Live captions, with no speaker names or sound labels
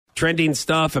Trending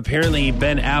stuff. Apparently,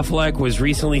 Ben Affleck was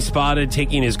recently spotted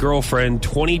taking his girlfriend,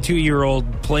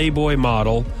 22-year-old Playboy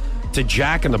model, to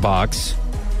Jack in the Box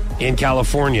in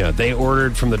California. They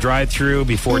ordered from the drive-thru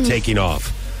before taking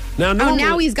off.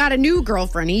 Now he's got a new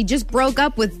girlfriend. He just broke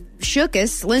up with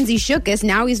Lindsay Shookus.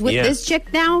 Now he's with this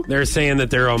chick now? They're saying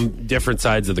that they're on different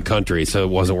sides of the country, so it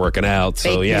wasn't working out.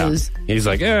 So, Fake news. He's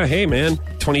like, hey, man,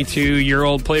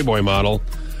 22-year-old Playboy model.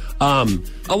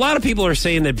 A lot of people are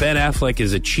saying that Ben Affleck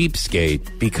is a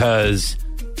cheapskate because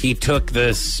he took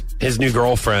his new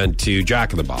girlfriend to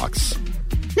Jack in the Box.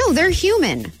 No, they're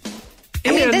human.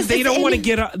 And they don't want to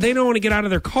get out of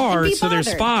their car, so they're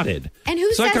spotted. And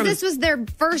who says this was their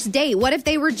first date? What if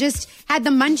they were just had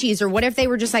the munchies, or what if they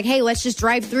were just like, hey, let's just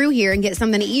drive through here and get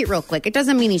something to eat real quick? It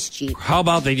doesn't mean he's cheap. How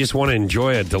about they just want to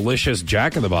enjoy a delicious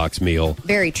Jack in the Box meal?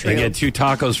 Very true. And get 2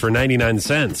 tacos for 99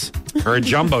 cents, or a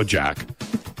jumbo jack,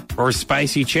 or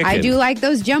spicy chicken. I do like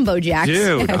those jumbo jacks.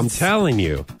 Dude, yes. I'm telling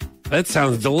you. That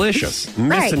sounds delicious.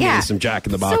 Missing me some Jack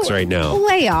in the Box right now.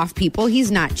 Lay off, people. He's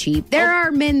not cheap. There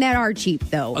are men that are cheap,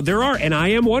 though. There are, and I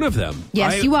am one of them.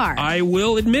 Yes, you are. I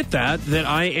will admit that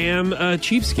I am a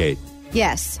cheapskate.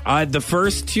 Yes. The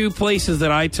first 2 places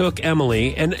that I took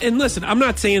Emily, and listen, I'm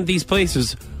not saying these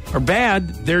places are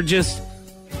bad. They're just,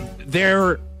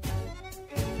 they're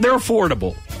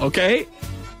affordable, okay?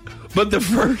 But the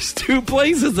first 2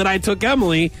 places that I took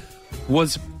Emily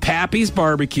was Pappy's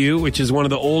Barbecue, which is one of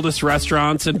the oldest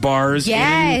restaurants and bars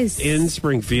in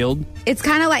Springfield. It's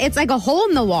kind of like, it's like a hole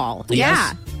in the wall. Yes.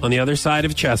 Yeah. On the other side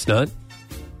of Chestnut,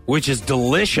 which is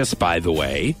delicious, by the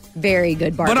way. Very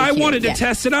good barbecue. But I wanted to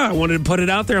test it out. I wanted to put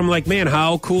it out there. I'm like, man,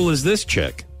 how cool is this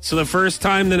chick? So the first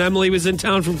time that Emily was in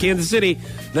town from Kansas City,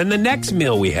 then the next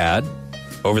meal we had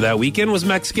over that weekend was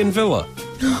Mexican Villa.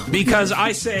 Because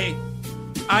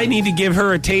I need to give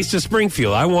her a taste of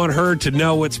Springfield. I want her to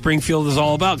know what Springfield is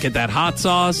all about. Get that hot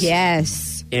sauce.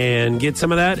 Yes. And get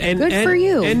some of that. And, good for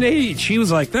you. And she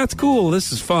was like, that's cool.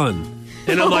 This is fun.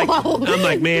 And I'm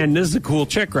like, man, this is a cool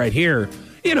chick right here.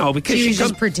 You know, because she's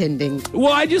just pretending.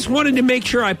 Well, I just wanted to make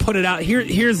sure I put it out.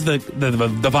 Here's the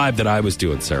vibe that I was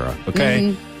doing, Sarah.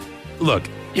 Okay? Mm-hmm. Look,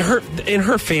 in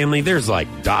her family, there's like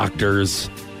doctors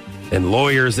and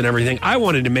lawyers and everything. I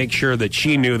wanted to make sure that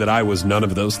she knew that I was none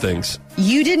of those things.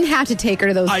 You didn't have to take her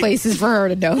to those places for her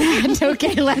to know that.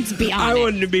 Okay, let's be honest. I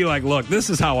wanted to be like, look, this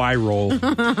is how I roll.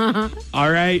 All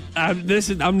right,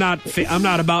 I'm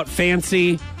not about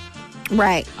fancy.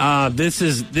 Right. This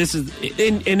is,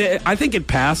 and I think it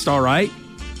passed all right.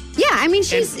 Yeah, I mean,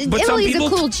 Emily's a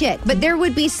cool chick, but there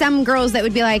would be some girls that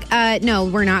would be like, no,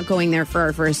 we're not going there for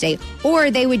our first date.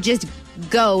 Or they would just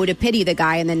go to pity the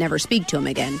guy and then never speak to him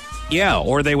again. Yeah,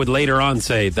 or they would later on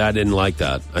say, I didn't like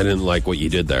that. I didn't like what you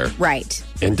did there. Right.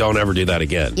 And don't ever do that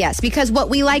again. Yes, because what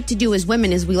we like to do as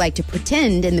women is we like to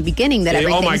pretend in the beginning that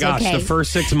everything's okay. Oh my gosh, the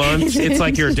first 6 months, it's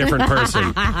like you're a different person.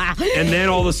 And then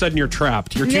all of a sudden you're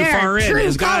trapped. You're too far in. True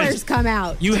as guys, colors come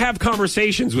out. You have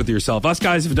conversations with yourself. Us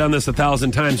guys have done this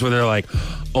 1,000 times where they're like,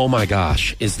 oh my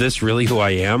gosh, is this really who I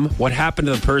am? What happened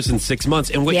to the person 6 months?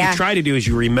 And what you try to do is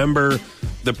you remember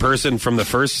the person from the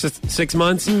first 6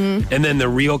 months and then the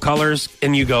real colors,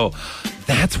 and you go,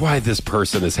 that's why this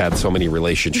person has had so many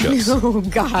relationships. Oh,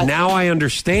 God. Now I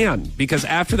understand. Because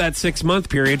after that 6 month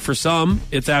period, for some,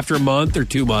 it's after a month or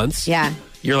 2 months. Yeah.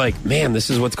 You're like, man, this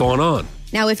is what's going on.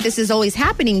 Now, if this is always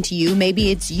happening to you,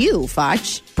 maybe it's you,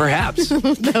 Fotsch. Perhaps.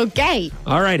 Okay.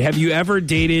 All right. Have you ever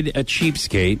dated a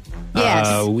cheapskate?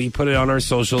 Yes. We put it on our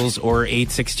socials or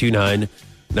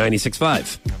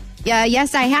 8629-965. Yeah,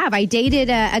 yes, I have. I dated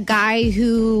a guy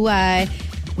who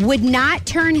would not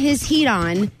turn his heat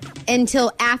on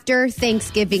until after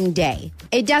Thanksgiving Day.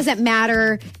 It doesn't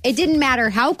matter. It didn't matter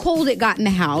how cold it got in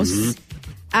the house.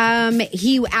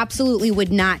 He absolutely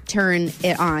would not turn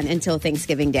it on until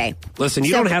Thanksgiving Day. Listen,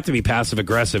 you don't have to be passive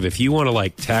aggressive if you want to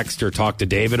like text or talk to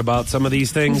David about some of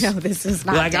these things. No, this is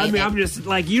not like. David. I mean, I'm just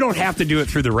like, you don't have to do it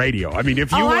through the radio. I mean,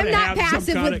 if you want I'm to not have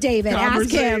passive some with David.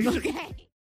 Ask him. conversation. Okay.